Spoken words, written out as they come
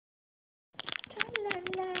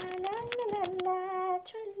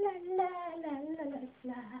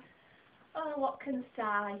Oh, what can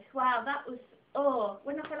I say? Wow, that was,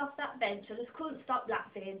 when I fell off that bench, I just couldn't stop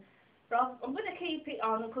laughing. But I'm going to keep it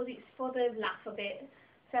on because it's for the laugh a bit.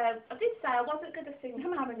 So, I did say I wasn't going to sing a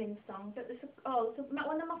Marilyn song, but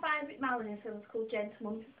one of my favourite Marilyn songs called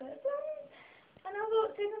Gentleman Prefers Blonde. And I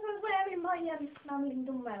thought, since I was wearing my Marilyn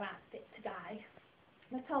Monroe outfit today,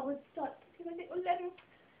 that I would start to do a little,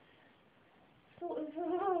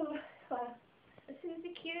 well, a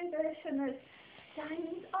SUSIE version of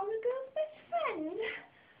Diamonds Are a Girl's Best Friend.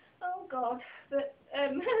 Oh God, but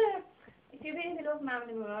if you really love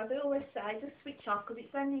Marilyn Monroe, I always say just switch off because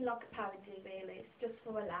it's only like a parody really, it's just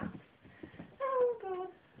for a laugh. Oh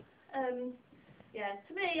God. Yeah,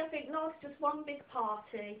 to me I think life's just one big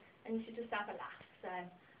party and you should just have a laugh, so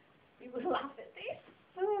you will laugh at this.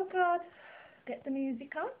 Oh God. Get the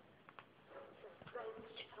music on.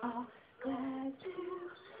 Are glad to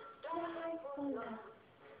die for love.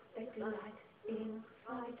 They delight in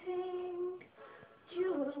fighting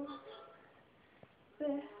duels,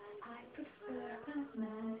 but I prefer a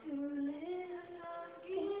man who lives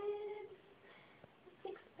in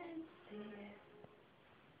expensive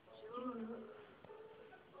jewels.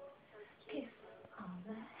 Kiss on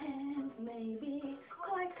the hand may be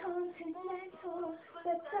quite continental,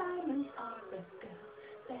 but diamonds are a girl's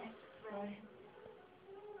best friend.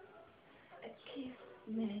 A kiss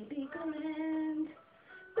may be grand,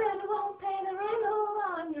 but it won't pay the rental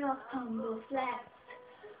on your humble flats,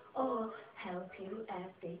 or help you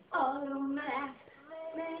at the automat.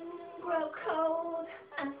 Men grow cold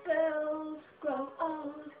and girls grow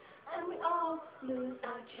old, and we all lose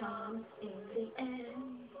our charms in the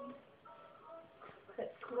end.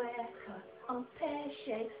 But square cut or pear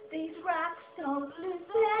shapes, these rocks don't lose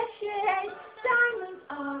their shape. Diamonds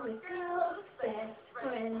are a girl's best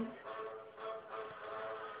friend.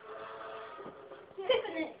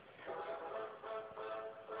 Tiffany.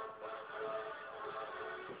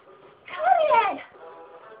 Cartier.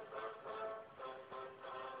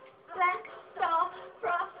 Black Star,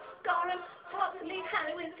 Frost, Gorham, possibly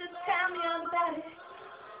Hollywood, just tell me all about it.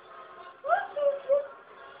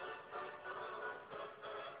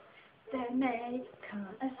 There may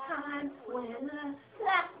come a time when a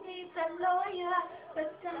laugh needs a lawyer, but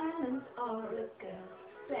diamonds are a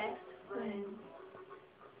girl's best friend.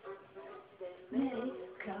 May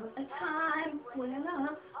come a time when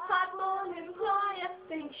a hard-boiled employer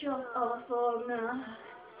thinks you're awful now,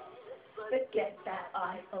 but get that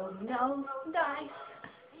iPhone, no dice.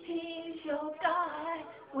 He's your guy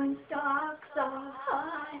when stocks are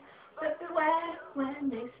high, but beware when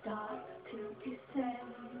they start to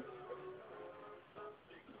descend.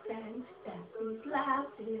 Then step these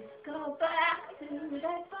lasses, go back to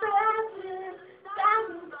that present.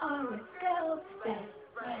 Diamonds are a girl's best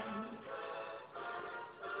friend.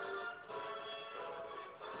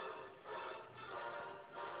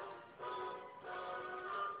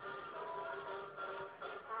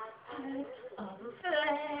 I've heard of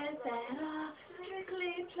affairs that are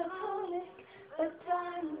strictly platonic, but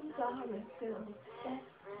diamonds are a girl's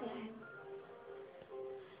best friend.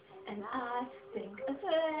 And I think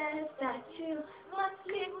affairs that you must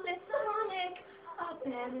keep platonic are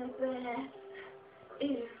better best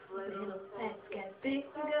if little pets get big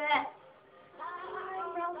regrets. Time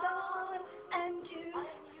rolls on and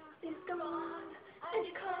youth is gone, and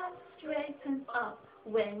you can't straighten up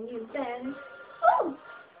when you bend. Oh!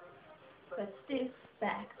 But stiff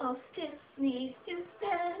back or stiff knees to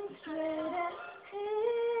stand straight ahead.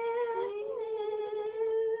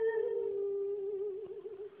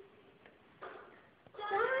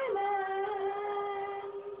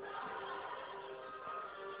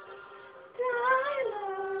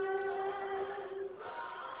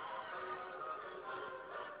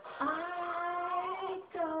 I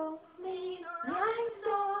don't need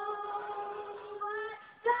rhinestones,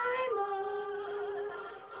 diamonds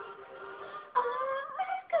are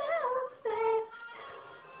a girl's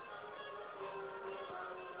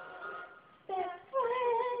best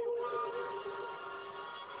friend.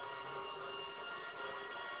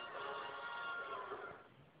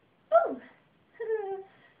 Oh,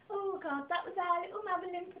 oh God, that was our little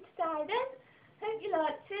Marilyn for today then. Hope you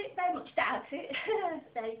liked it. Very much doubt it.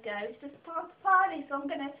 There you go. It's just time to party, so I'm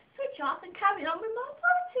going to switch off and carry on with my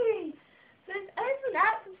party. So it's over and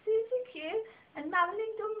out from SUSIE Q and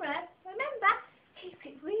Marilyn Monroe. Remember, keep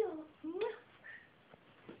it real.